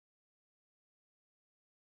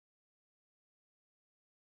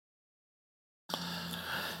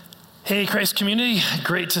Hey, Christ community,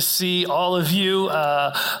 great to see all of you.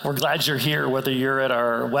 We're glad you're here, whether you're at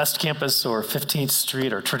our West Campus or 15th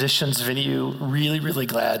Street or Traditions venue. Really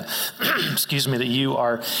glad, excuse me, that you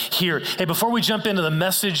are here. Hey, before we jump into the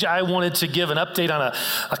message, I wanted to give an update on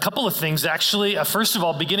a couple of things, actually. First of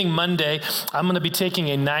all, beginning Monday, I'm going to be taking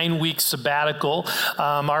a 9-week sabbatical.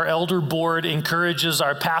 Our elder board encourages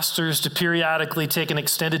our pastors to periodically take an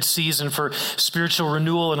extended season for spiritual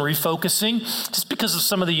renewal and refocusing, just because of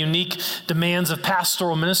some of the unique demands of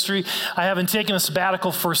pastoral ministry. I haven't taken a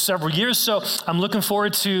sabbatical for several years, so I'm looking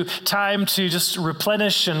forward to time to just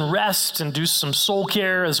replenish and rest and do some soul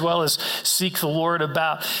care, as well as seek the Lord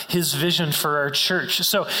about his vision for our church.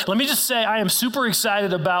 So let me just say, I am super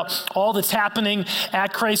excited about all that's happening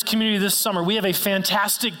at Christ Community this summer. We have a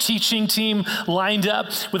fantastic teaching team lined up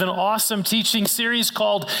with an awesome teaching series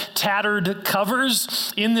called Tattered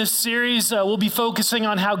Covers. In this series, we'll be focusing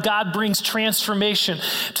on how God brings transformation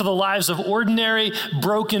to the lives of ordinary,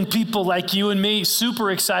 broken people like you and me. Super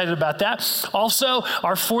excited about that. Also,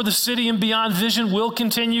 our For the City and Beyond vision will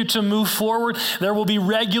continue to move forward. There will be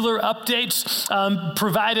regular updates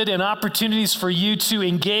provided and opportunities for you to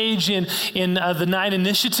engage in the 9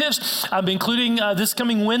 initiatives, including this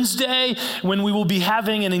coming Wednesday, when we will be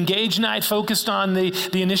having an Engage Night focused on the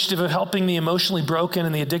initiative of helping the emotionally broken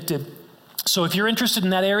and the addicted. So if you're interested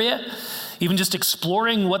in that area, even just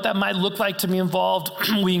exploring what that might look like to be involved,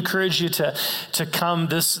 we encourage you to come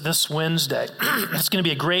this Wednesday. It's going to be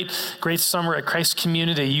a great summer at Christ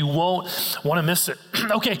Community. You won't want to miss it.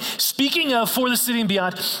 Okay, speaking of For the City and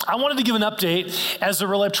Beyond, I wanted to give an update as it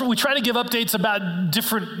relates. We try to give updates about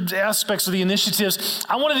different aspects of the initiatives.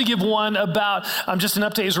 I wanted to give one about just an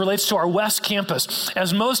update as it relates to our West Campus.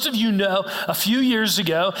 As most of you know, a few years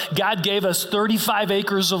ago, God gave us 35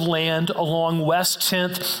 acres of land along West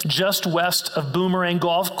 10th, just west of Boomerang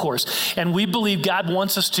Golf Course. And we believe God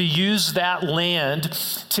wants us to use that land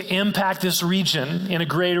to impact this region in a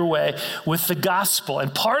greater way with the gospel.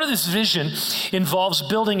 And part of this vision involves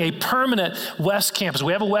building a permanent West Campus.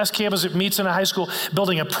 We have a West Campus that meets in a high school,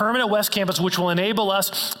 building a permanent West Campus, which will enable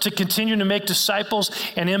us to continue to make disciples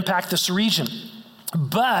and impact this region.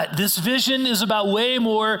 But this vision is about way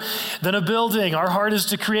more than a building. Our heart is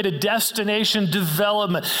to create a destination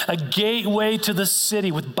development, a gateway to the city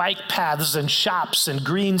with bike paths and shops and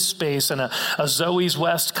green space and a Zoe's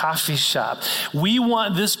West coffee shop. We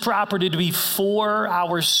want this property to be for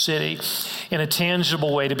our city in a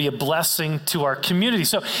tangible way, to be a blessing to our community.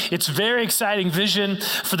 So it's a very exciting vision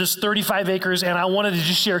for this 35 acres, and I wanted to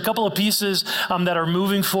just share a couple of pieces that are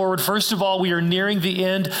moving forward. First of all, we are nearing the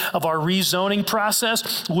end of our rezoning process,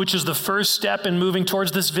 which is the first step in moving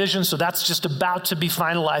towards this vision. So that's just about to be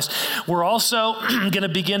finalized. We're also going to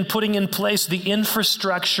begin putting in place the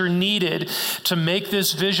infrastructure needed to make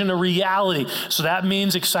this vision a reality. So that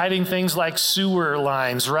means exciting things like sewer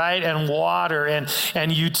lines, right? And water and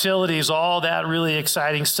utilities, all that really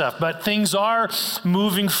exciting stuff. But things are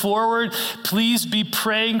moving forward. Please be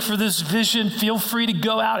praying for this vision. Feel free to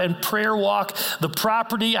go out and prayer walk the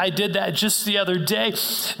property. I did that just the other day.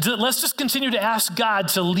 Let's just continue to ask God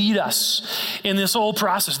to lead us in this whole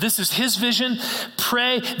process. This is his vision.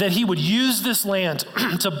 Pray that he would use this land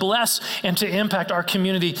to bless and to impact our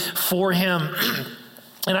community for him.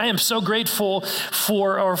 And I am so grateful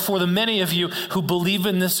for the many of you who believe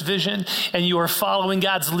in this vision and you are following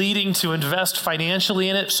God's leading to invest financially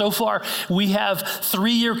in it. So far, we have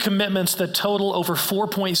 3-year commitments that total over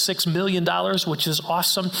 $4.6 million, which is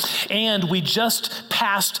awesome. And we just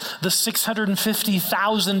passed the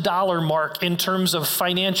 $650,000 mark in terms of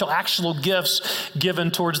financial actual gifts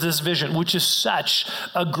given towards this vision, which is such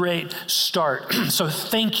a great start. So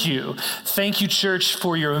thank you. Thank you, church,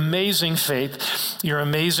 for your amazing faith,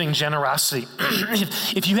 your amazing generosity.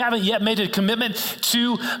 If you haven't yet made a commitment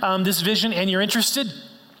to this vision and you're interested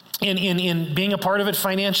in being a part of it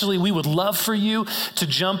financially, we would love for you to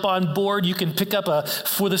jump on board. You can pick up a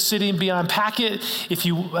For the City and Beyond packet. If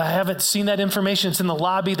you haven't seen that information, it's in the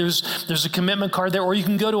lobby. There's a commitment card there, or you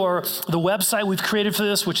can go to the website we've created for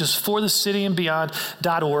this, which is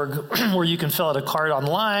forthecityandbeyond.org, where you can fill out a card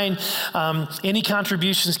online. Any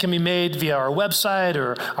contributions can be made via our website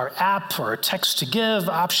or our app or a text to give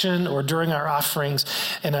option or during our offerings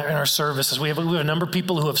and our services. We have a number of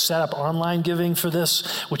people who have set up online giving for this,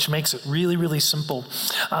 which makes it really simple.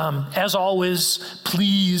 As always,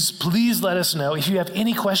 please let us know if you have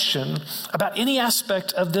any question about any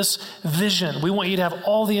aspect of this vision. We want you to have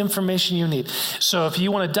all the information you need. So if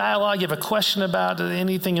you want to dialogue, you have a question about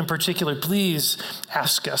anything in particular, please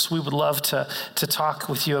ask us. We would love to talk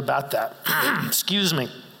with you about that. Excuse me.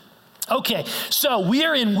 Okay, so we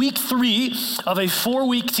are in week 3 of a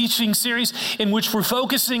 4-week teaching series in which we're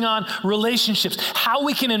focusing on relationships, how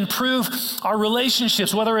we can improve our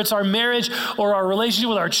relationships, whether it's our marriage or our relationship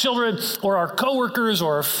with our children or our coworkers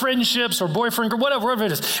or our friendships or boyfriend or whatever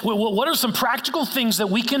it is. What are some practical things that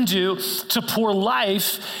we can do to pour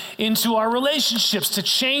life into our relationships, to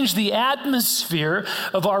change the atmosphere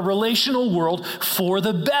of our relational world for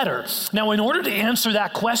the better? Now, in order to answer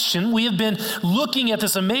that question, we have been looking at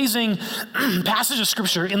this amazing passage of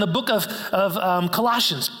scripture in the book of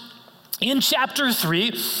Colossians. In chapter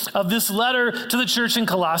 3 of this letter to the church in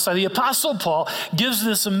Colossae, the Apostle Paul gives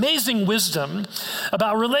this amazing wisdom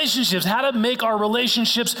about relationships, how to make our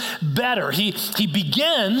relationships better. He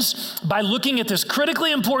begins by looking at this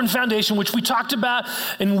critically important foundation, which we talked about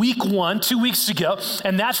in week 1, 2 weeks ago,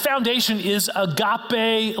 and that foundation is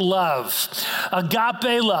agape love.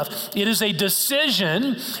 Agape love. It is a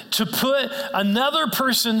decision to put another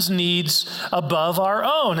person's needs above our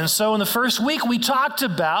own. And so in the first week, we talked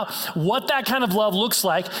about what that kind of love looks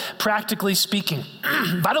like, practically speaking.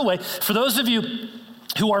 By the way, for those of you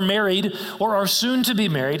who are married or are soon to be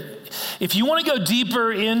married, if you want to go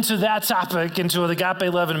deeper into that topic, into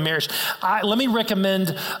agape love and marriage, let me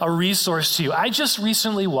recommend a resource to you. I just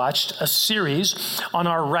recently watched a series on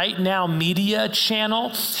our Right Now Media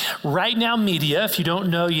channel. Right Now Media, if you don't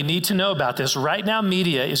know, you need to know about this. Right Now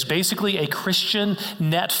Media is basically a Christian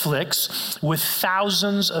Netflix with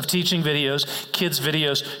thousands of teaching videos, kids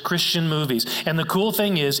videos, Christian movies. And the cool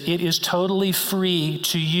thing is, it is totally free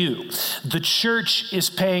to you. The church is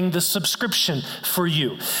paying the subscription for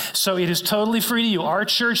you. So it is totally free to you. Our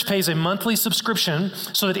church pays a monthly subscription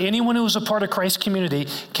so that anyone who is a part of Christ's community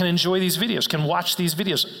can enjoy these videos, can watch these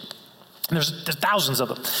videos. And there's thousands of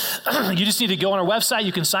them. You just need to go on our website.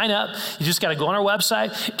 You can sign up. You just got to go on our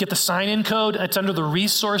website, get the sign-in code. It's under the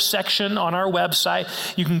resource section on our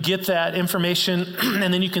website. You can get that information,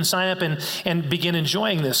 and then you can sign up and begin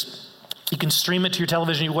enjoying this. You can stream it to your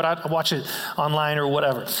television, you watch it online or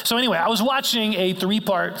whatever. So anyway, I was watching a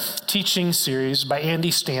 3-part teaching series by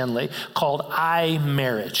Andy Stanley called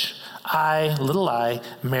iMarriage.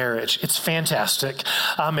 Marriage. It's fantastic.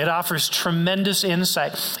 It offers tremendous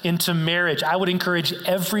insight into marriage. I would encourage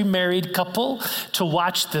every married couple to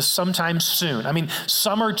watch this sometime soon. I mean,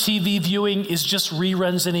 summer TV viewing is just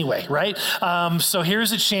reruns anyway, right? So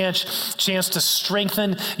here's a chance to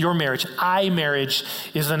strengthen your marriage. iMarriage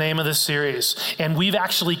is the name of the series. And we've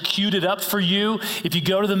actually queued it up for you. If you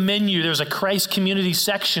go to the menu, there's a Christ community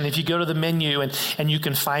section. If you go to the menu and you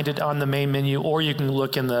can find it on the main menu, or you can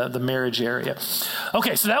look in the marriage area.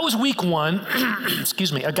 Okay, so that was week 1,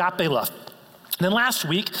 agape love. And then last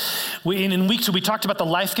week, in week 2, we talked about the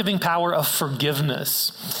life-giving power of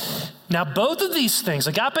forgiveness. Now, both of these things,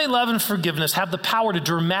 agape love and forgiveness, have the power to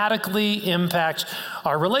dramatically impact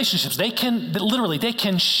our relationships. They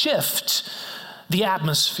can shift the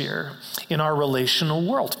atmosphere in our relational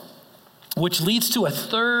world, which leads to a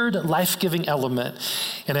third life-giving element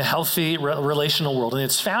in a healthy relational world. And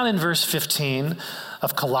it's found in verse 15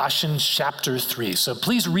 of Colossians chapter 3. So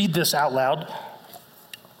please read this out loud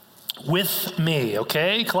with me,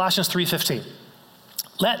 okay? Colossians 3:15.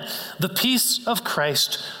 Let the peace of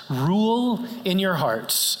Christ rule in your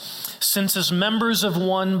hearts, since as members of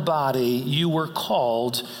one body you were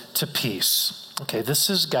called to peace. Okay, this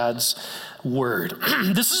is God's word.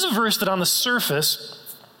 This is a verse that on the surface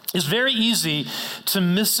is very easy to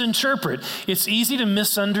misinterpret. It's easy to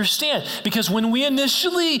misunderstand, because when we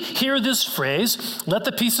initially hear this phrase, let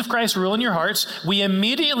the peace of Christ rule in your hearts, we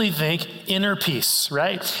immediately think inner peace,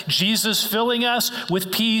 right? Jesus filling us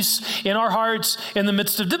with peace in our hearts in the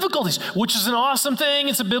midst of difficulties, which is an awesome thing.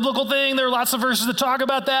 It's a biblical thing. There are lots of verses that talk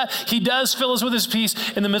about that. He does fill us with his peace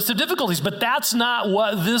in the midst of difficulties, but that's not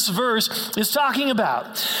what this verse is talking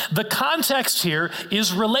about. The context here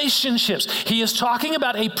is relationships. He is talking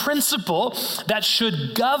about a principle that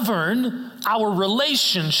should govern our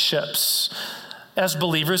relationships as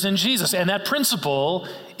believers in Jesus. And that principle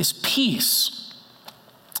is peace.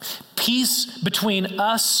 Peace between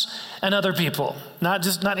us and other people. Not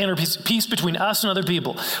inner peace, peace between us and other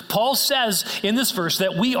people. Paul says in this verse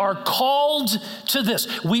that we are called to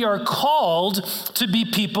this. We are called to be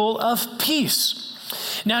people of peace.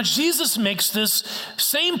 Now, Jesus makes this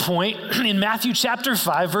same point in Matthew chapter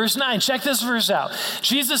 5, verse 9. Check this verse out.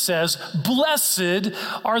 Jesus says, "Blessed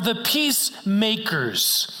are the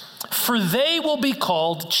peacemakers, for they will be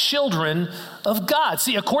called children of God."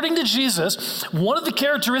 See, according to Jesus, one of the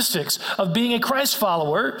characteristics of being a Christ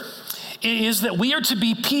follower is that we are to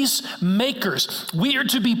be peacemakers. We are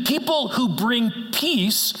to be people who bring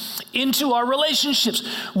peace into our relationships,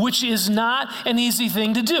 which is not an easy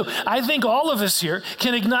thing to do. I think all of us here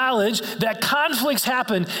can acknowledge that conflicts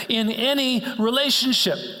happen in any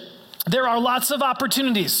relationship. There are lots of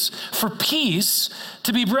opportunities for peace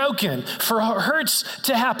to be broken, for hurts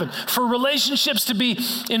to happen, for relationships to be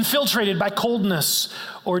infiltrated by coldness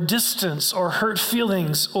or distance or hurt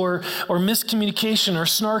feelings or miscommunication or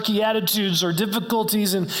snarky attitudes or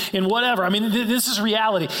difficulties in whatever. I mean, this is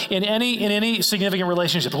reality in any significant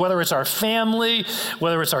relationship, whether it's our family,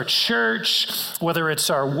 whether it's our church, whether it's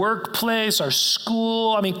our workplace, our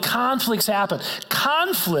school. I mean, conflicts happen.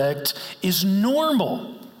 Conflict is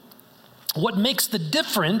normal. What makes the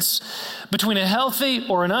difference between a healthy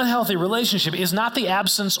or an unhealthy relationship is not the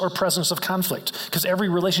absence or presence of conflict, because every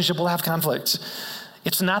relationship will have conflict.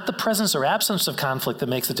 It's not the presence or absence of conflict that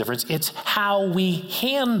makes the difference. It's how we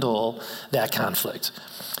handle that conflict.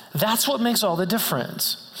 That's what makes all the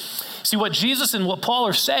difference. See, what Jesus and what Paul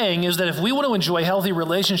are saying is that if we want to enjoy healthy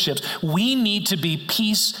relationships, we need to be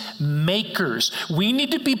peacemakers. We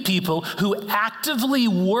need to be people who actively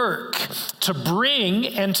work to bring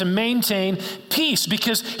and to maintain peace.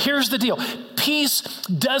 Because here's the deal. Peace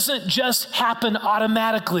doesn't just happen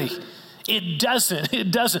automatically. It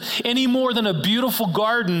doesn't any more than a beautiful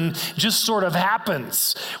garden just sort of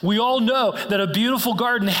happens. We all know that a beautiful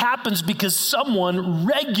garden happens because someone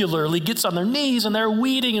regularly gets on their knees and they're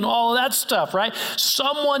weeding and all of that stuff, right?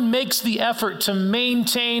 Someone makes the effort to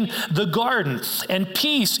maintain the garden, and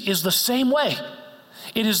peace is the same way.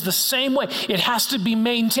 It is the same way. It has to be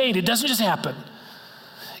maintained. It doesn't just happen.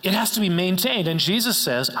 It has to be maintained. And Jesus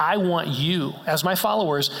says, I want you, as my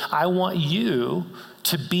followers, I want you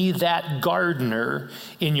to be that gardener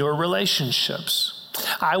in your relationships.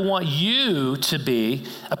 I want you to be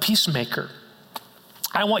a peacemaker.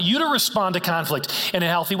 I want you to respond to conflict in a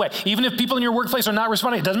healthy way. Even if people in your workplace are not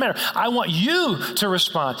responding, it doesn't matter. I want you to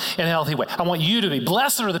respond in a healthy way. I want you to be.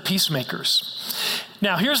 Blessed are the peacemakers.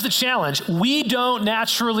 Now, here's the challenge. We don't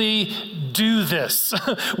naturally do this.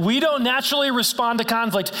 We don't naturally respond to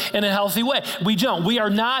conflict in a healthy way. We don't. We are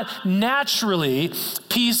not naturally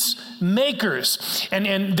peacemakers.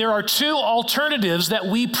 And there are two alternatives that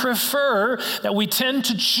we prefer, that we tend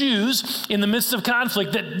to choose in the midst of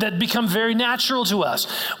conflict that become very natural to us.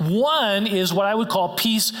 One is what I would call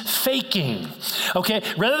peace faking. Okay?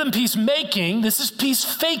 Rather than peacemaking, this is peace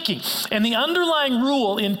faking. And the underlying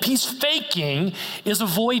rule in peace faking is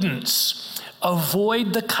avoidance.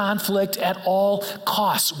 Avoid the conflict at all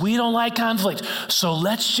costs. We don't like conflict, so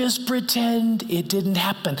let's just pretend it didn't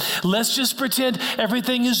happen. Let's just pretend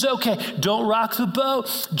everything is okay. Don't rock the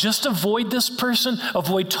boat. Just avoid this person.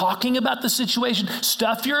 Avoid talking about the situation.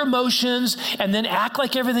 Stuff your emotions and then act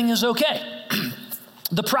like everything is okay.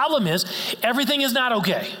 The problem is everything is not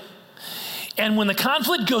okay. And when the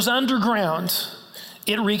conflict goes underground,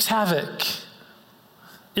 it wreaks havoc.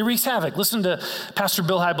 It wreaks havoc. Listen to Pastor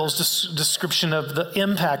Bill Hybels' description of the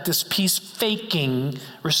impact this peace-faking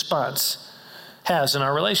response has in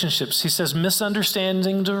our relationships. He says,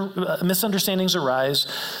 misunderstandings arise,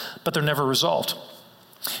 but they're never resolved.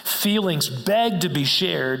 Feelings beg to be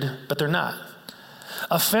shared, but they're not.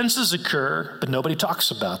 Offenses occur, but nobody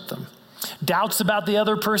talks about them. Doubts about the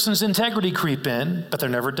other person's integrity creep in, but they're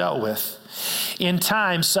never dealt with. In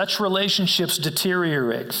time, such relationships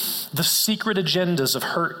deteriorate. The secret agendas of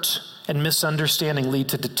hurt and misunderstanding lead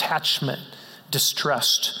to detachment,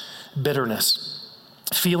 distrust, bitterness.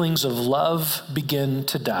 Feelings of love begin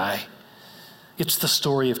to die. It's the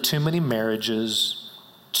story of too many marriages,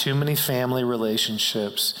 too many family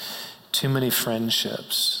relationships, too many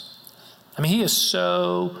friendships. I mean, he is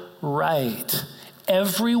so right.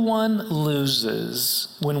 Everyone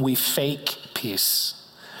loses when we fake peace,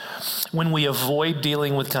 when we avoid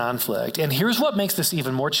dealing with conflict. And here's what makes this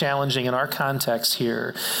even more challenging in our context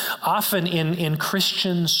here. Often in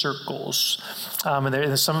Christian circles, and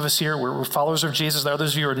there's some of us here, we're followers of Jesus, there are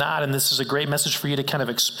others of you who are not, and this is a great message for you to kind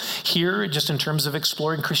of hear just in terms of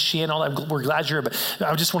exploring Christianity and all that. We're glad you're here, but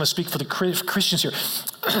I just want to speak for the Christians here.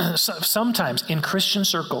 Sometimes in Christian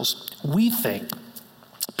circles, we think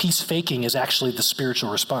peace faking is actually the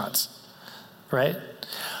spiritual response, right?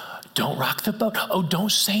 Don't rock the boat. Oh,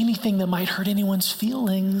 don't say anything that might hurt anyone's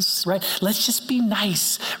feelings, right? Let's just be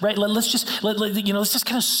nice, right? Let's just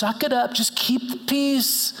kind of suck it up. Just keep the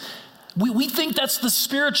peace. We think that's the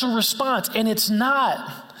spiritual response, and it's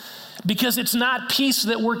not, because it's not peace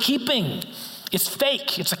that we're keeping. It's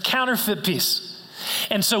fake. It's a counterfeit peace.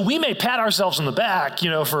 And so we may pat ourselves on the back,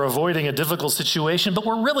 for avoiding a difficult situation, but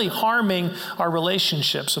we're really harming our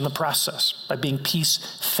relationships in the process by being peace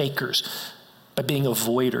fakers, by being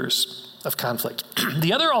avoiders. of conflict.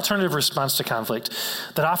 The other alternative response to conflict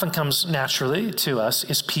that often comes naturally to us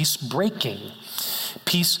is peace breaking.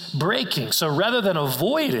 Peace breaking. So rather than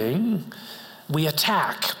avoiding, we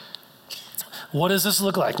attack. What does this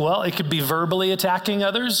look like? Well, it could be verbally attacking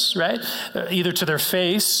others, right? Either to their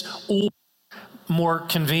face or more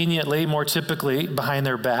conveniently, more typically, behind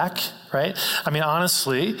their back, right? I mean,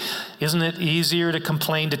 honestly, isn't it easier to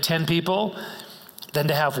complain to 10 people than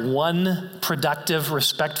to have one productive,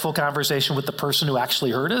 respectful conversation with the person who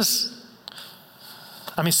actually hurt us?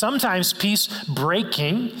 I mean, sometimes peace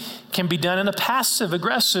breaking can be done in a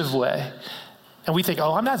passive-aggressive way. And we think,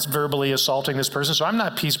 oh, I'm not verbally assaulting this person, so I'm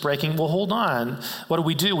not peace breaking. Well, hold on. What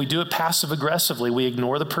do? We do it passive aggressively. We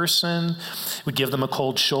ignore the person. We give them a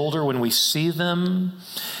cold shoulder when we see them.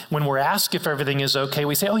 When we're asked if everything is okay,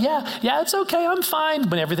 we say, oh, yeah, it's okay, I'm fine.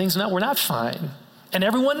 But we're not fine. And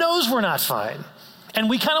everyone knows we're not fine. And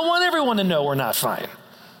we kind of want everyone to know we're not fine,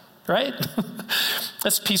 right?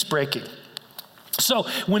 That's peace breaking. So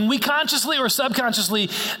when we consciously or subconsciously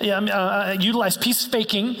utilize peace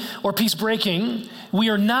faking or peace breaking, we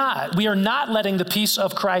are not letting the peace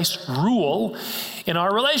of Christ rule in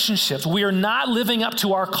our relationships. We are not living up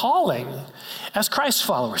to our calling as Christ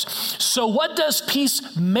followers. So what does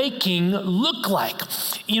peacemaking look like?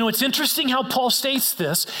 It's interesting how Paul states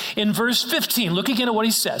this in verse 15. Look again at what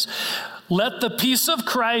he says. Let the peace of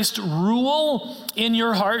Christ rule in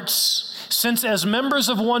your hearts, since as members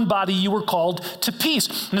of one body you were called to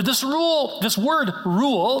peace. Now this word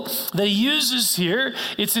rule that he uses here,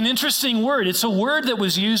 it's an interesting word. It's a word that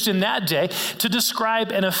was used in that day to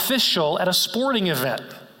describe an official at a sporting event.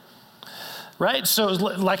 Right? So it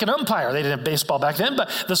was like an umpire. They didn't have baseball back then,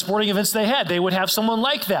 but the sporting events they would have someone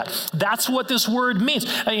like that. That's what this word means.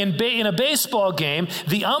 In a baseball game,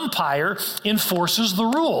 the umpire enforces the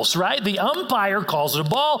rules, right? The umpire calls it a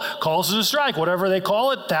ball, calls it a strike, whatever they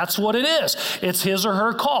call it, that's what it is. It's his or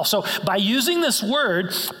her call. So by using this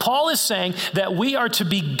word, Paul is saying that we are to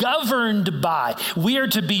be governed by, we are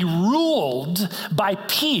to be ruled by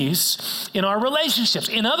peace in our relationships.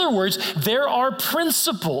 In other words, there are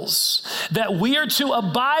principles that we are to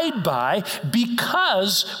abide by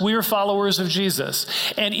because we are followers of Jesus.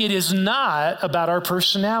 And it is not about our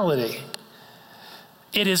personality.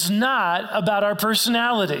 It is not about our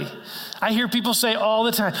personality. I hear people say all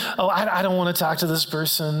the time, oh, I don't want to talk to this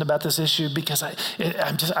person about this issue because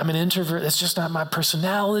I'm an introvert. It's just not my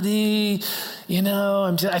personality.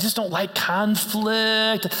 I just don't like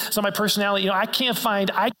conflict. It's not my personality. I can't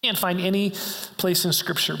find any place in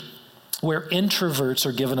Scripture where introverts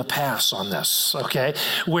are given a pass on this, okay?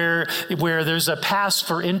 Where there's a pass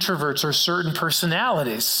for introverts or certain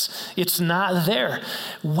personalities. It's not there.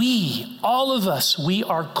 All of us, we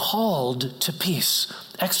are called to peace.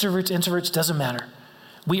 Extroverts, introverts, doesn't matter.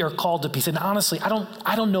 We are called to peace. And honestly,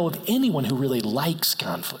 I don't know of anyone who really likes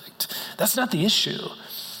conflict. That's not the issue.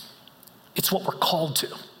 It's what we're called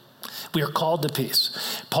to. We are called to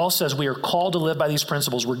peace. Paul says we are called to live by these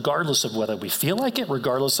principles regardless of whether we feel like it,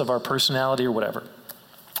 regardless of our personality or whatever.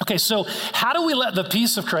 Okay, so how do we let the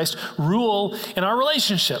peace of Christ rule in our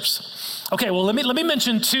relationships? Okay, well, let me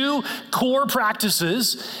mention two core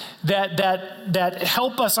practices that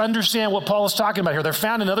help us understand what Paul is talking about here. They're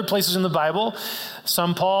found in other places in the Bible,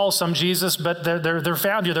 some Paul, some Jesus, but they're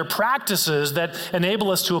found here. They're practices that enable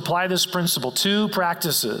us to apply this principle. Two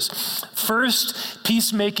practices. First,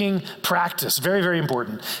 peacemaking practice. Very, very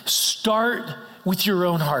important. Start with your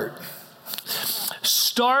own heart.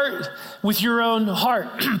 Start with your own heart.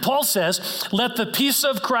 Paul says, let the peace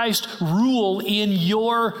of Christ rule in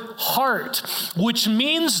your heart, which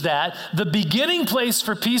means that the beginning place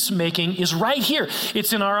for peacemaking is right here.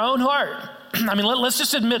 It's in our own heart. I mean, let's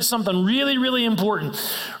just admit something really, really important.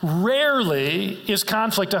 Rarely is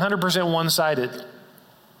conflict 100% one-sided.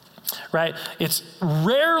 Right? It's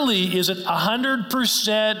rarely is it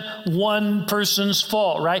 100% one person's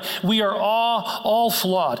fault, right? We are all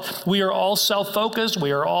flawed. We are all self-focused.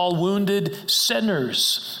 We are all wounded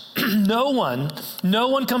sinners. No one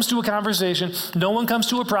comes to a conversation, no one comes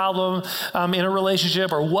to a problem in a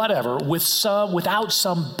relationship or whatever without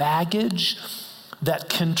some baggage that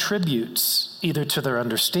contributes either to their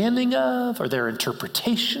understanding of, or their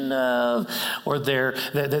interpretation of, or their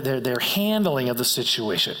handling of the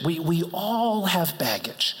situation. We all have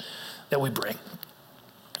baggage that we bring.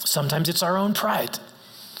 Sometimes it's our own pride.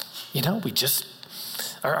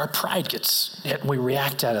 Our pride gets hit and we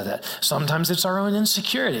react out of that. Sometimes it's our own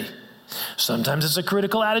insecurity. Sometimes it's a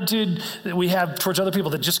critical attitude that we have towards other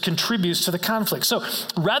people that just contributes to the conflict. So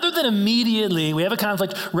rather than immediately, we have a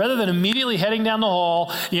conflict, rather than immediately heading down the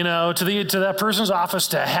hall, to that person's office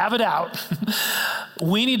to have it out,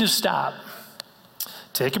 we need to stop.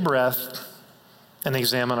 take a breath and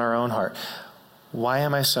examine our own heart. Why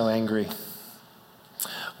am I so angry?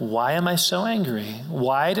 Why am I so angry?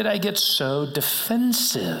 Why did I get so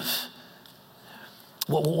defensive?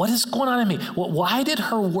 What is going on in me? Why did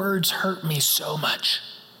her words hurt me so much?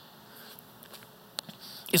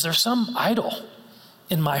 Is there some idol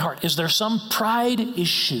in my heart? Is there some pride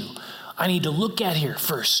issue I need to look at here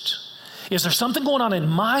first? Is there something going on in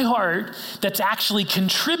my heart that's actually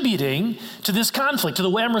contributing to this conflict, to the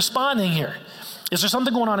way I'm responding here? Is there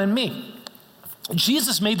something going on in me?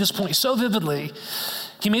 Jesus made this point so vividly.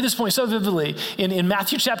 He made this point so vividly in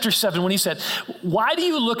Matthew chapter 7 when he said, why do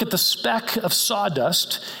you look at the speck of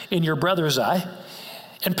sawdust in your brother's eye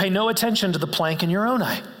and pay no attention to the plank in your own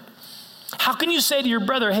eye? How can you say to your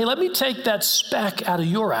brother, hey, let me take that speck out of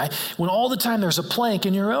your eye when all the time there's a plank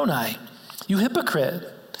in your own eye? You hypocrite.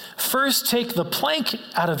 First take the plank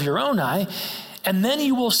out of your own eye, and then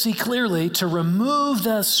you will see clearly to remove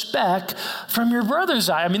the speck from your brother's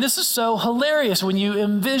eye. I mean, this is so hilarious when you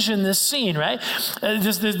envision this scene, right?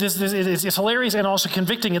 It's hilarious and also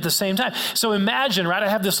convicting at the same time. So imagine, right, I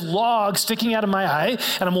have this log sticking out of my eye,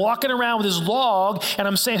 and I'm walking around with this log, and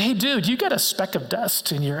I'm saying, hey, dude, you got a speck of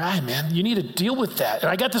dust in your eye, man. You need to deal with that. And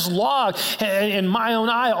I got this log in my own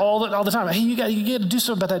eye all the time. Hey, you got to do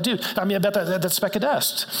something about that, dude. I mean, about that speck of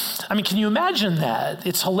dust. I mean, can you imagine that?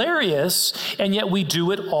 It's hilarious, and yet we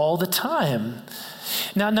do it all the time.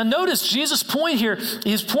 Now notice Jesus' point here,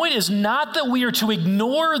 his point is not that we are to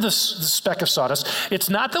ignore the speck of sawdust. It's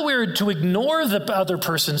not that we are to ignore the other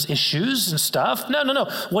person's issues and stuff. No.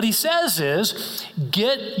 What he says is,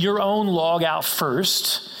 get your own log out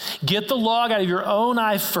first. Get the log out of your own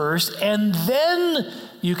eye first, and then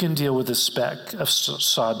you can deal with the speck of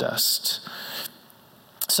sawdust.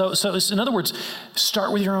 So in other words,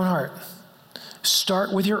 start with your own heart.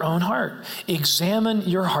 Start with your own heart. Examine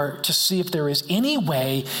your heart to see if there is any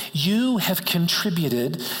way you have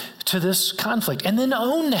contributed to this conflict. And then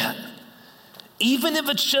own that. Even if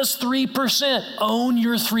it's just 3%, own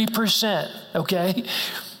your 3%, okay?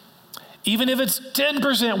 Even if it's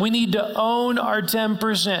 10%, we need to own our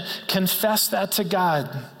 10%. Confess that to God.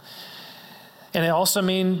 And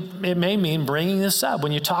it may mean bringing this up.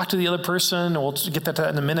 When you talk to the other person, we'll get to that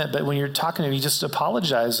in a minute, but when you're talking to them, you're just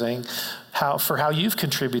apologizing for how you've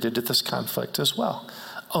contributed to this conflict as well.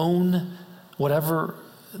 Own whatever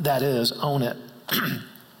that is, own it.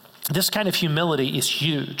 This kind of humility is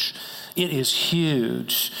huge. It is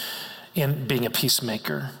huge in being a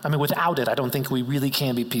peacemaker. I mean, without it, I don't think we really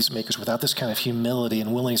can be peacemakers without this kind of humility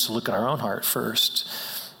and willingness to look at our own heart first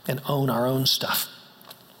and own our own stuff.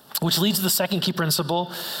 Which leads to the second key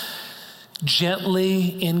principle: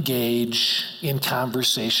 gently engage in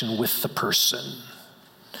conversation with the person.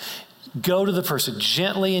 Go to the person,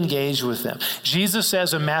 gently engage with them. Jesus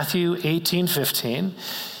says in Matthew 18:15,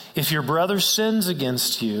 if your brother sins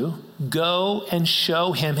against you, go and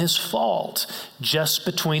show him his fault just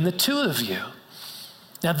between the two of you.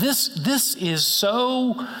 Now this is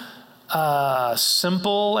so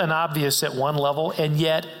simple and obvious at one level, and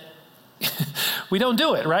yet we don't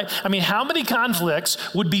do it, right? I mean, how many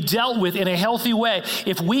conflicts would be dealt with in a healthy way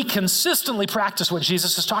if we consistently practice what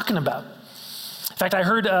Jesus is talking about? In fact, I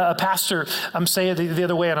heard a pastor say it the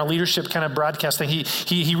other way on a leadership kind of broadcast thing.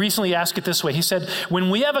 He recently asked it this way. He said,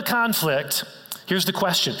 when we have a conflict, here's the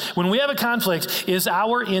question. When we have a conflict, is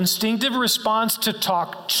our instinctive response to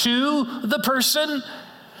talk to the person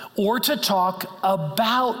or to talk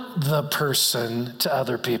about the person to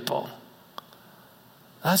other people?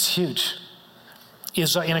 That's huge.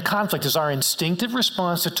 In a conflict, is our instinctive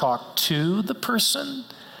response to talk to the person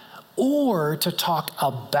or to talk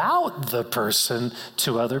about the person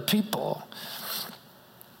to other people?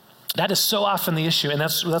 That is so often the issue, and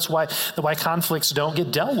that's why conflicts don't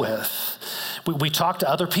get dealt with. We talk to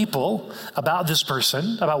other people about this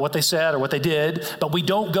person, about what they said or what they did, but we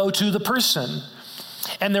don't go to the person.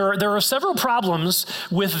 And there are several problems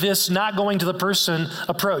with this not going to the person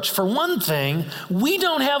approach. For one thing, we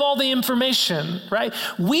don't have all the information, right?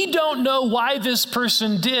 We don't know why this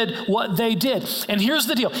person did what they did. And here's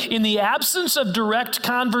the deal. In the absence of direct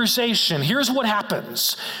conversation, here's what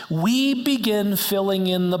happens. We begin filling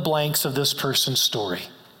in the blanks of this person's story.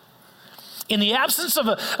 In the absence of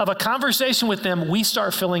a conversation with them, we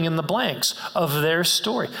start filling in the blanks of their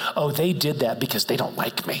story. Oh, they did that because they don't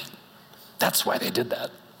like me. That's why they did that.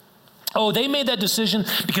 Oh, they made that decision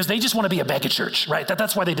because they just want to be a mega church, right?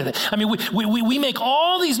 That's why they did it. I mean, we make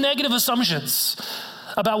all these negative assumptions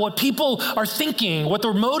about what people are thinking, what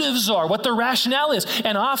their motives are, what their rationale is.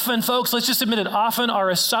 And often, folks, let's just admit it, often our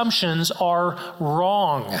assumptions are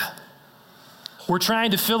wrong. We're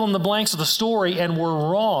trying to fill in the blanks of the story, and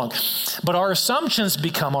we're wrong. But our assumptions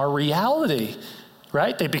become our reality,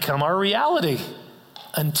 right? They become our reality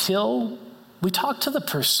until we talk to the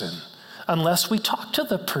person. Unless we talk to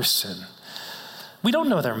the person. We don't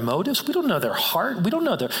know their motives. We don't know their heart. We don't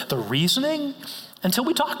know the reasoning until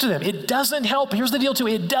we talk to them. It doesn't help. Here's the deal too.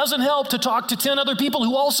 It doesn't help to talk to 10 other people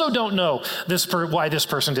who also don't know why this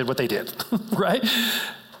person did what they did, right?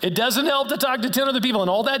 It doesn't help to talk to 10 other people, and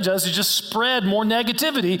all that does is just spread more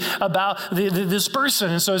negativity about this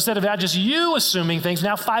person. And so instead of just you assuming things,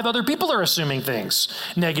 now 5 other people are assuming things,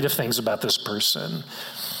 negative things about this person.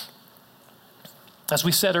 As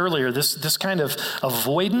we said earlier, this kind of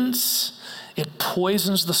avoidance, it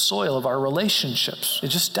poisons the soil of our relationships. It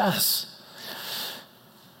just does.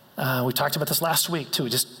 We talked about this last week too.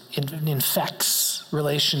 It just infects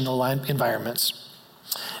relational environments.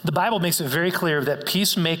 The Bible makes it very clear that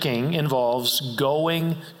peacemaking involves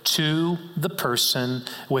going to the person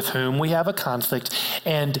with whom we have a conflict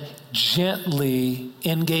and gently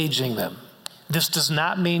engaging them. This does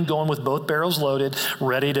not mean going with both barrels loaded,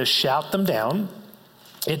 ready to shout them down.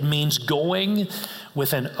 It means going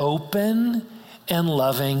with an open and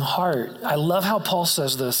loving heart. I love how Paul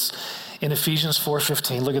says this in Ephesians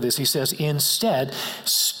 4:15. Look at this. He says, instead,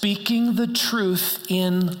 speaking the truth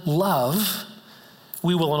in love,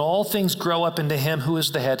 we will in all things grow up into him who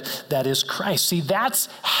is the head, that is Christ. See, that's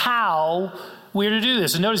how we're to do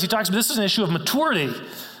this. And notice he talks about this is an issue of maturity.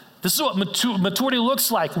 This is what maturity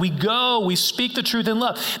looks like. We speak the truth in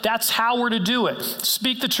love. That's how we're to do it.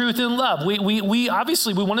 Speak the truth in love. We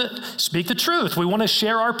obviously want to speak the truth. We want to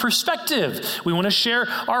share our perspective. We want to share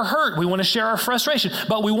our hurt. We want to share our frustration.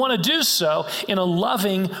 But we want to do so in a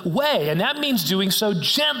loving way. And that means doing so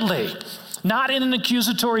gently. Not in an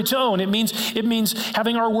accusatory tone. It means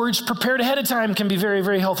having our words prepared ahead of time can be very,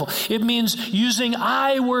 very helpful. It means using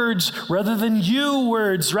I words rather than you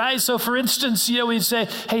words, right? So for instance, we'd say,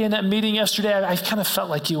 hey, in that meeting yesterday, I kind of felt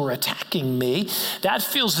like you were attacking me. That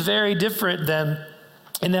feels very different than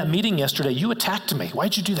in that meeting yesterday, you attacked me.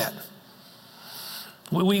 Why'd you do that?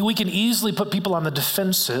 We can easily put people on the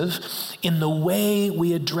defensive in the way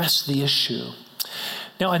we address the issue.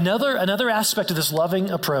 Now, another aspect of this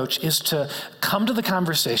loving approach is to come to the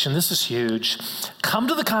conversation. This is huge. Come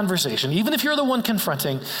to the conversation, even if you're the one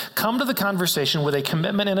confronting, come to the conversation with a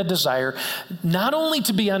commitment and a desire, not only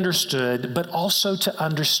to be understood, but also to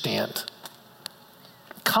understand.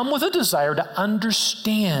 Come with a desire to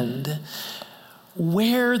understand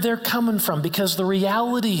where they're coming from, because the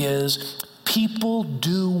reality is people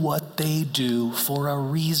do what they do for a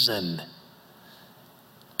reason.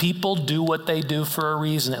 People do what they do for a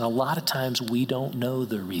reason, and a lot of times we don't know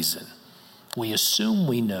the reason. We assume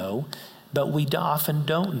we know, but we often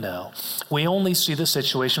don't know. We only see the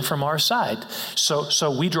situation from our side.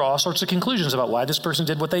 So we draw all sorts of conclusions about why this person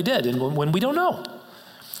did what they did, and when we don't know.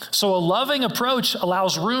 So a loving approach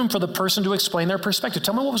allows room for the person to explain their perspective.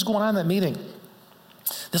 Tell me what was going on in that meeting.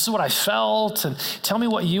 This is what I felt, and tell me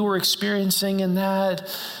what you were experiencing in that.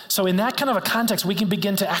 So in that kind of a context, we can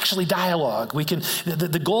begin to actually dialogue.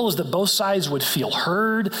 The goal is that both sides would feel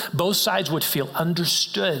heard, both sides would feel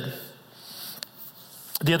understood.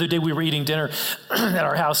 The other day we were eating dinner at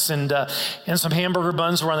our house, and some hamburger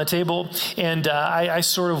buns were on the table, and I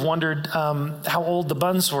sort of wondered how old the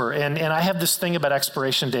buns were, and I have this thing about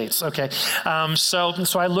expiration dates. Okay,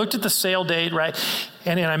 so I looked at the sale date, right,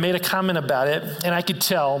 and I made a comment about it, and I could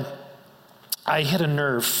tell I hit a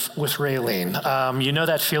nerve with Raylene. You know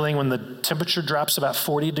that feeling when the temperature drops about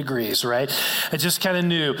 40 degrees, right? I just kind of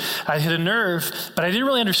knew I hit a nerve, but I didn't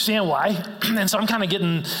really understand why, and so I'm kind of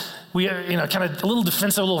getting kind of a little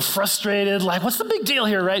defensive, a little frustrated, like, what's the big deal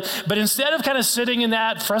here, right? But instead of kind of sitting in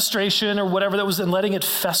that frustration or whatever that was and letting it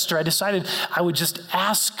fester, I decided I would just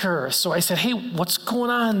ask her. So I said, hey, what's going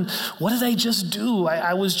on? What did I just do?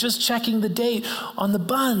 I was just checking the date on the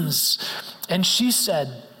buns. And she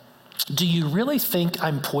said, do you really think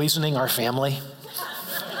I'm poisoning our family?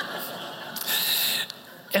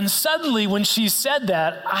 And suddenly, when she said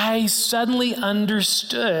that, I suddenly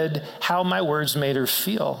understood how my words made her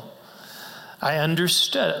feel. I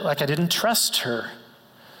understood, like I didn't trust her.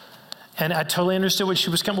 And I totally understood where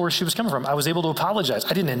she was coming from. I was able to apologize. I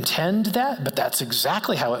didn't intend that, but that's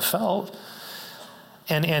exactly how it felt.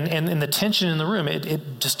 And the tension in the room,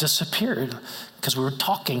 it just disappeared because we were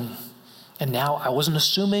talking. And now I wasn't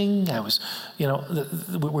assuming,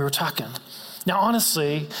 we were talking. Now,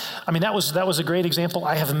 honestly, that was a great example.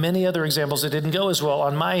 I have many other examples that didn't go as well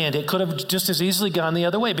on my end. It could have just as easily gone the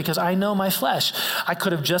other way because I know my flesh. I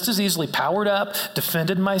could have just as easily powered up,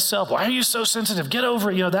 defended myself. Why are you so sensitive? Get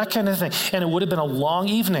over it, that kind of thing. And it would have been a long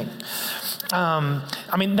evening.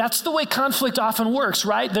 That's the way conflict often works,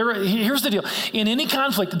 right? Here's the deal. In any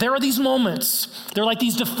conflict, there are these moments. They're like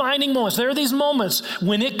these defining moments. There are these moments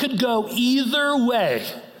when it could go either way,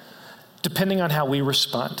 depending on how we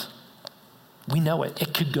respond. We know it.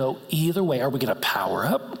 It could go either way. Are we going to power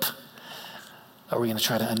up? Are we going to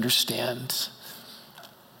try to understand?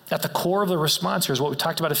 At the core of the response here is what we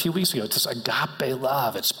talked about a few weeks ago. It's this agape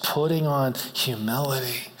love. It's putting on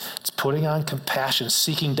humility. It's putting on compassion,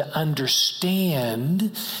 seeking to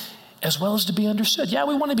understand as well as to be understood. Yeah,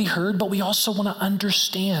 we want to be heard, but we also want to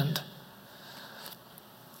understand.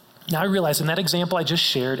 Now I realize in that example I just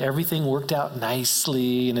shared, everything worked out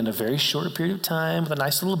nicely and in a very short period of time with a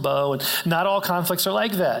nice little bow, and not all conflicts are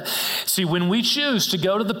like that. See, when we choose to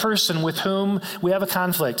go to the person with whom we have a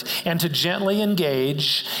conflict and to gently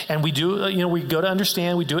engage, and we do, we go to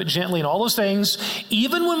understand, we do it gently and all those things,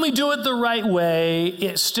 even when we do it the right way,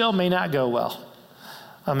 it still may not go well.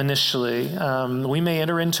 Initially, we may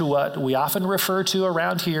enter into what we often refer to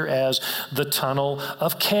around here as the tunnel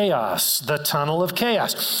of chaos. The tunnel of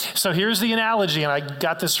chaos. So here's the analogy, and I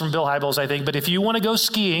got this from Bill Hybels, I think, but if you want to go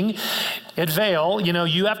skiing at Vail,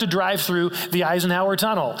 you have to drive through the Eisenhower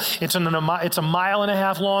Tunnel. It's a 1.5 mile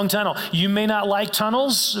long tunnel. You may not like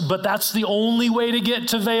tunnels, but that's the only way to get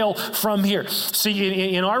to Vail from here.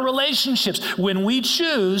 See, in our relationships, when we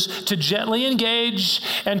choose to gently engage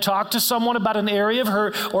and talk to someone about an area of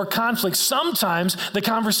hurt or conflict, sometimes the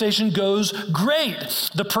conversation goes great.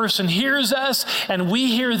 The person hears us and we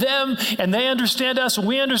hear them, and they understand us and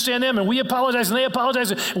we understand them, and we apologize and they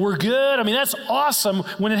apologize, and we're good. That's awesome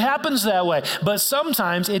when it happens that way. But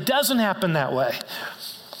sometimes it doesn't happen that way.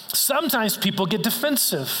 Sometimes people get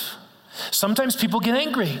defensive. Sometimes people get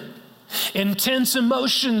angry. Intense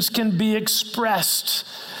emotions can be expressed.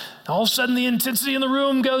 All of a sudden the intensity in the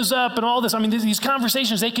room goes up and all this. These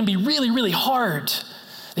conversations, they can be really, really hard.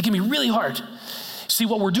 They can be really hard. See,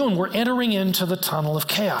 what we're doing, we're entering into the tunnel of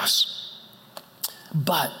chaos.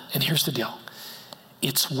 But, and here's the deal,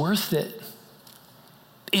 it's worth it.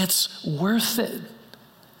 It's worth it.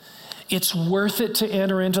 It's worth it to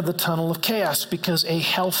enter into the tunnel of chaos because a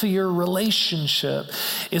healthier relationship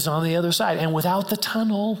is on the other side. And without the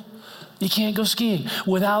tunnel, you can't go skiing.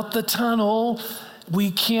 Without the tunnel,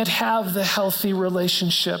 we can't have the healthy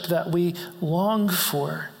relationship that we long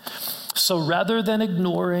for. So rather than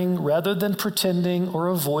ignoring, rather than pretending or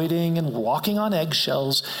avoiding and walking on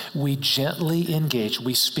eggshells, we gently engage.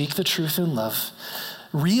 We speak the truth in love,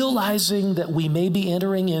 realizing that we may be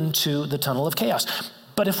entering into the tunnel of chaos.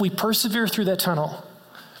 But if we persevere through that tunnel,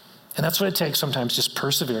 and that's what it takes sometimes, just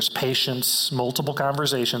perseverance, patience, multiple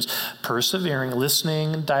conversations, persevering,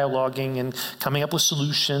 listening, dialoguing, and coming up with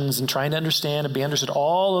solutions and trying to understand and be understood,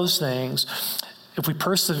 all those things. If we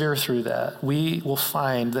persevere through that, we will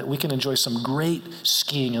find that we can enjoy some great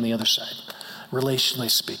skiing on the other side,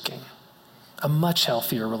 relationally speaking, a much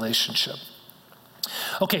healthier relationship.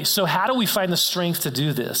 Okay, so how do we find the strength to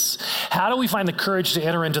do this? How do we find the courage to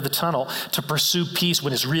enter into the tunnel to pursue peace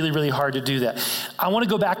when it's really, really hard to do that? I want to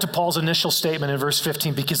go back to Paul's initial statement in verse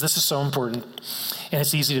 15 because this is so important and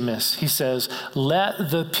it's easy to miss. He says,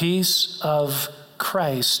 "Let the peace of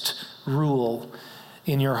Christ rule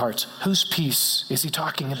in your hearts." Whose peace is he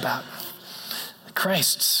talking about?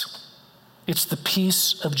 Christ's. It's the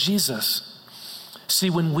peace of Jesus. See,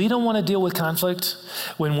 when we don't want to deal with conflict,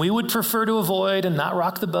 when we would prefer to avoid and not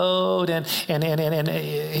rock the boat, and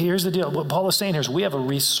here's the deal. What Paul is saying here is we have a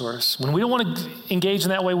resource. When we don't want to engage in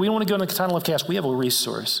that way, we don't want to go in the tunnel of chaos, we have a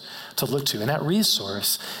resource to look to. And that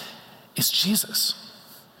resource is Jesus.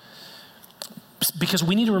 Because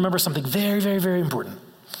we need to remember something very, very, very important.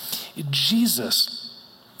 Jesus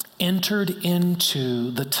entered into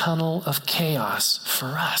the tunnel of chaos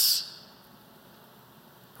for us.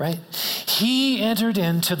 Right? He entered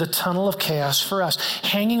into the tunnel of chaos for us,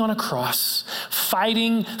 hanging on a cross,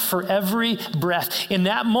 fighting for every breath. In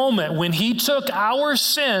that moment, when he took our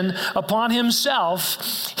sin upon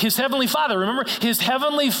himself, his heavenly Father, remember, his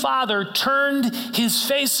heavenly Father turned his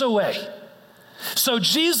face away. So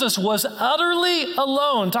Jesus was utterly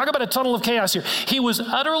alone. Talk about a tunnel of chaos here. He was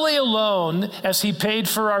utterly alone as he paid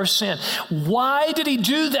for our sin. Why did he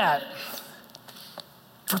do that?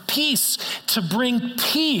 For peace, to bring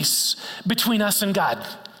peace between us and God.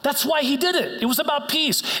 That's why he did it. It was about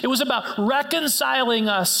peace. It was about reconciling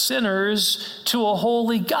us sinners to a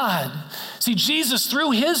holy God. See, Jesus,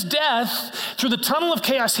 through his death, through the tunnel of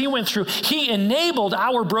chaos he went through, he enabled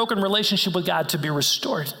our broken relationship with God to be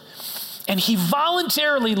restored. And he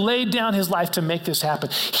voluntarily laid down his life to make this happen.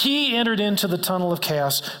 He entered into the tunnel of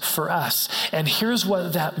chaos for us. And here's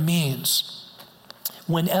what that means.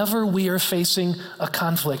 Whenever we are facing a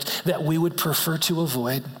conflict that we would prefer to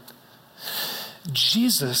avoid,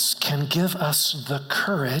 Jesus can give us the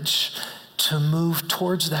courage to move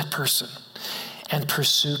towards that person and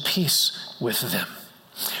pursue peace with them.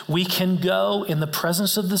 We can go in the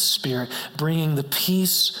presence of the Spirit, bringing the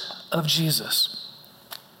peace of Jesus.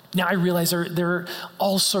 Now, I realize there are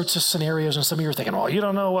all sorts of scenarios, and some of you are thinking, oh, you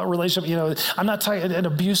don't know what relationship, I'm not talking an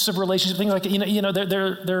abusive relationship, things like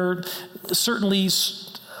that. There are certainly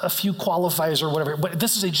a few qualifiers or whatever, but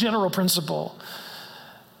this is a general principle.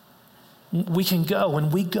 We can go. When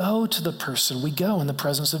we go to the person, we go in the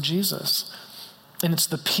presence of Jesus. And it's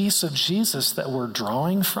the peace of Jesus that we're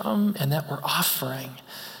drawing from and that we're offering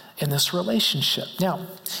in this relationship. Now,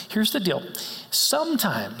 here's the deal.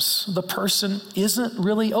 Sometimes the person isn't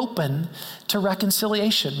really open to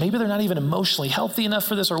reconciliation. Maybe they're not even emotionally healthy enough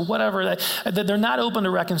for this or whatever. They're not open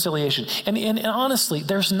to reconciliation. And honestly,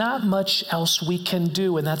 there's not much else we can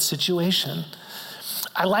do in that situation.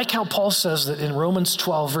 I like how Paul says that in Romans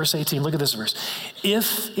 12, verse 18. Look at this verse.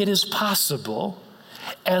 If it is possible,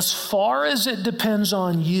 as far as it depends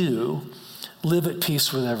on you, live at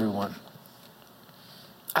peace with everyone.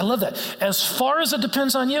 I love that. As far as it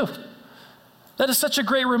depends on you. That is such a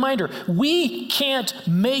great reminder. We can't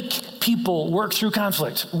make people work through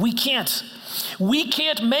conflict. We can't. We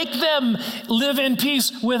can't make them live in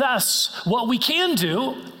peace with us. What we can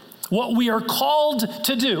do, what we are called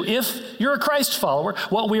to do, if you're a Christ follower,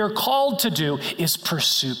 what we are called to do is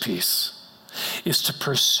pursue peace, is to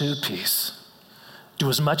pursue peace. Do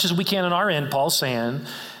as much as we can on our end, Paul's saying,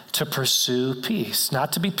 to pursue peace.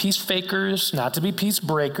 Not to be peace fakers, not to be peace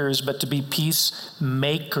breakers, but to be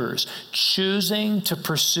peacemakers, choosing to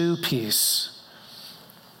pursue peace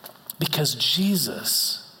because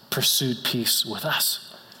Jesus pursued peace with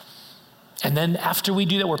us. And then after we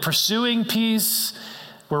do that, we're pursuing peace.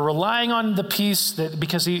 We're relying on the peace that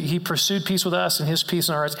because he pursued peace with us and his peace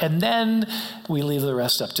in our hearts. And then we leave the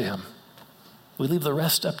rest up to him. We leave the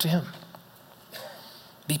rest up to him.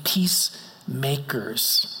 Be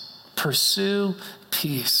peacemakers. Pursue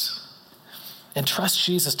peace. And trust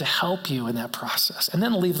Jesus to help you in that process. And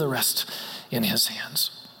then leave the rest in his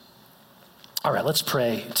hands. All right, let's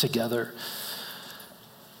pray together.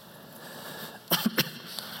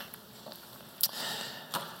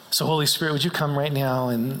 So Holy Spirit, would you come right now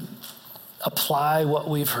and apply what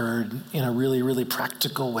we've heard in a really, really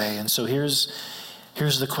practical way. And so here's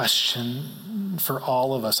the question for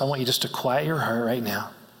all of us. I want you just to quiet your heart right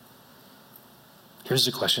now. Here's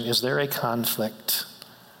the question. Is there a conflict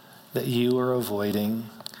that you are avoiding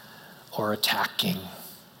or attacking?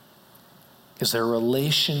 Is there a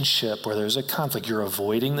relationship where there's a conflict? You're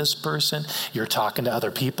avoiding this person. You're talking to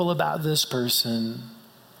other people about this person.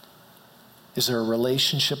 Is there a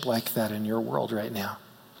relationship like that in your world right now?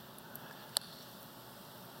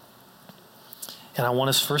 And I want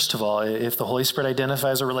us, first of all, if the Holy Spirit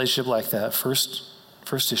identifies a relationship like that, first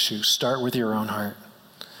issue, start with your own heart.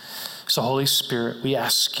 So Holy Spirit, we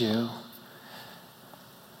ask you,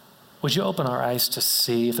 would you open our eyes to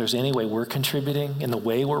see if there's any way we're contributing in the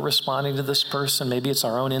way we're responding to this person? Maybe it's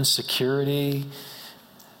our own insecurity.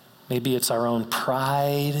 Maybe it's our own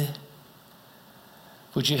pride.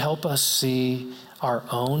 Would you help us see our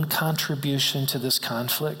own contribution to this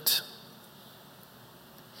conflict?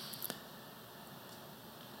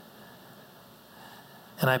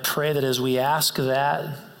 And I pray that as we ask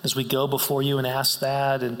that, as we go before you and ask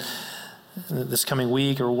that, and this coming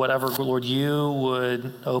week or whatever, Lord, you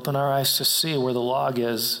would open our eyes to see where the log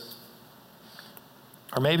is.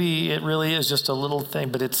 Or maybe it really is just a little thing,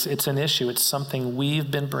 but it's an issue. It's something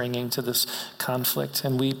we've been bringing to this conflict.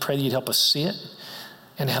 And we pray that you'd help us see it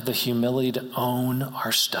and have the humility to own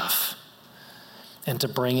our stuff and to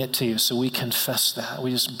bring it to you. So we confess that.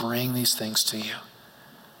 We just bring these things to you.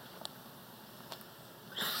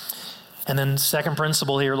 And then second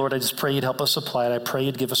principle here, Lord, I just pray you'd help us apply it. I pray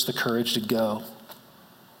you'd give us the courage to go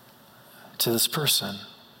to this person.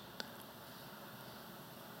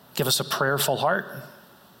 Give us a prayerful heart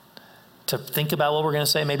to think about what we're going to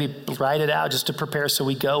say, maybe write it out just to prepare, so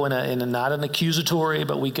we go in a not an accusatory,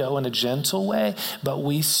 but we go in a gentle way, but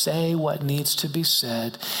we say what needs to be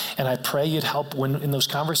said. And I pray you'd help when those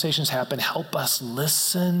conversations happen, help us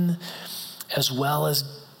listen as well as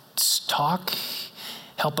talk.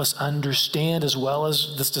 Help us understand as well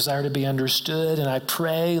as this desire to be understood. And I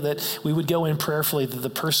pray that we would go in prayerfully, that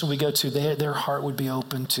the person we go to, their heart would be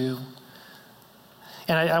open to.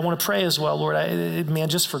 And I want to pray as well, Lord,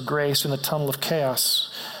 just for grace in the tunnel of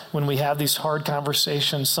chaos, when we have these hard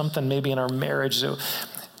conversations, something maybe in our marriage that,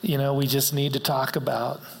 we just need to talk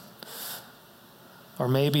about. or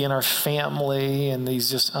maybe in our family and these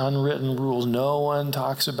just unwritten rules. No one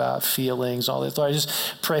talks about feelings, all that. So I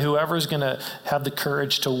just pray whoever's going to have the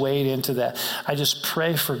courage to wade into that, I just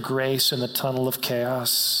pray for grace in the tunnel of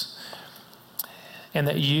chaos. And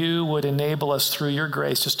that you would enable us through your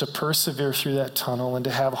grace just to persevere through that tunnel and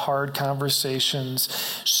to have hard conversations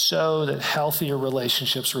so that healthier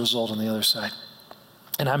relationships result on the other side.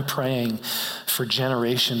 And I'm praying for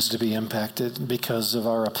generations to be impacted because of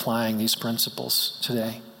our applying these principles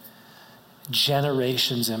today.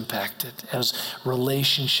 Generations impacted as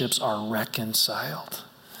relationships are reconciled.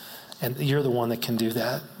 And you're the one that can do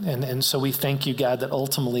that. And so we thank you, God, that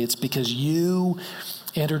ultimately it's because you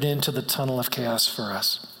entered into the tunnel of chaos for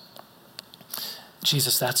us.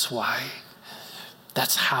 Jesus, that's why.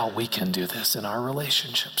 That's how we can do this in our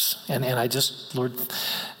relationships. And I just, Lord,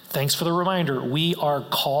 thanks for the reminder. We are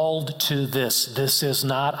called to this. This is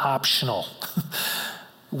not optional.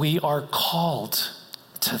 We are called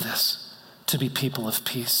to this, to be people of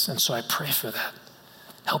peace. And so I pray for that.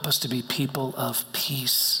 Help us to be people of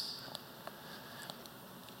peace.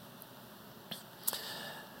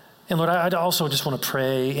 And Lord, I also just want to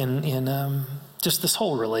pray in just this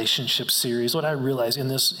whole relationship series. What I realize in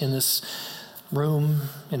this room,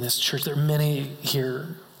 in this church, there are many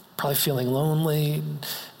here probably feeling lonely,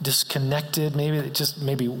 disconnected,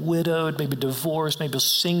 maybe widowed, maybe divorced, maybe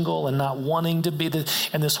single and not wanting to be.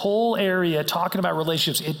 And this whole area talking about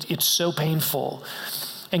relationships, it's so painful.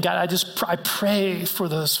 And God, I pray for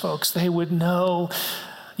those folks. They would know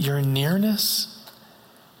your nearness.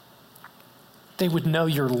 They would know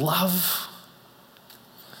your love.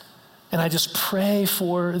 And I just pray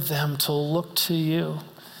for them to look to you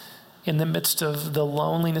in the midst of the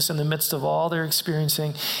loneliness, in the midst of all they're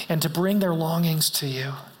experiencing, and to bring their longings to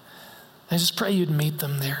you. I just pray you'd meet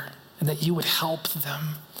them there and that you would help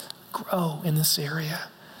them grow in this area.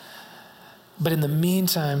 But in the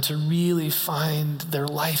meantime, to really find their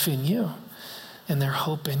life in you and their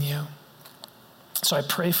hope in you. So I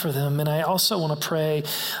pray for them. And I also want to pray,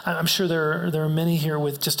 I'm sure there are many here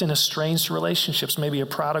with just in estranged relationships, maybe a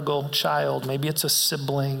prodigal child, maybe it's a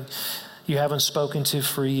sibling you haven't spoken to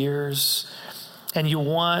for years. And you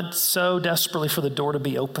want so desperately for the door to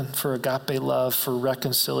be open for agape love, for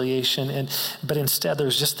reconciliation. But instead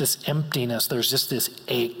there's just this emptiness, there's just this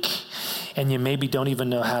ache. And you maybe don't even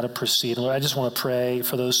know how to proceed. Lord, I just want to pray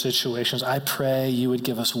for those situations. I pray you would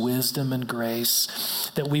give us wisdom and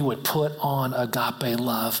grace, that we would put on agape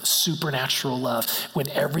love, supernatural love. When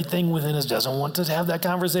everything within us doesn't want to have that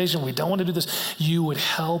conversation, we don't want to do this, you would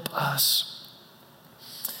help us.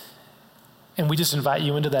 And we just invite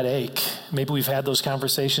you into that ache. Maybe we've had those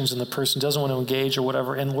conversations and the person doesn't want to engage or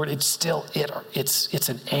whatever. And Lord, it's still, it's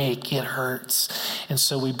an ache. It hurts. And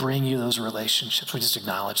so we bring you those relationships. We just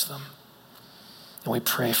acknowledge them. And we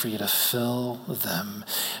pray for you to fill them.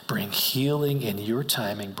 Bring healing in your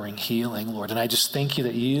timing. Bring healing, Lord. And I just thank you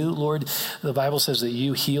that you, Lord, the Bible says that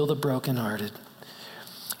you heal the brokenhearted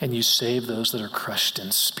and you save those that are crushed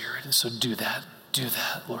in spirit. And so do that,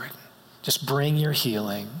 Lord. Just bring your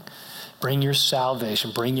healing. Bring your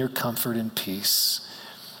salvation, bring your comfort and peace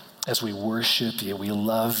as we worship you. We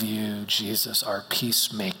love you, Jesus, our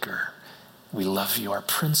peacemaker. We love you, our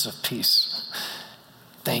Prince of Peace.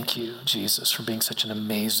 Thank you, Jesus, for being such an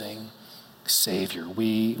amazing Savior.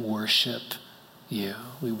 We worship you.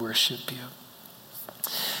 We worship you.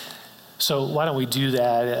 So why don't we do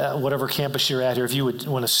that? Whatever campus you're at here, if you would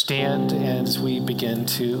want to stand as we begin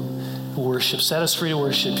to worship. Set us free to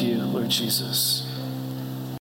worship you, Lord Jesus.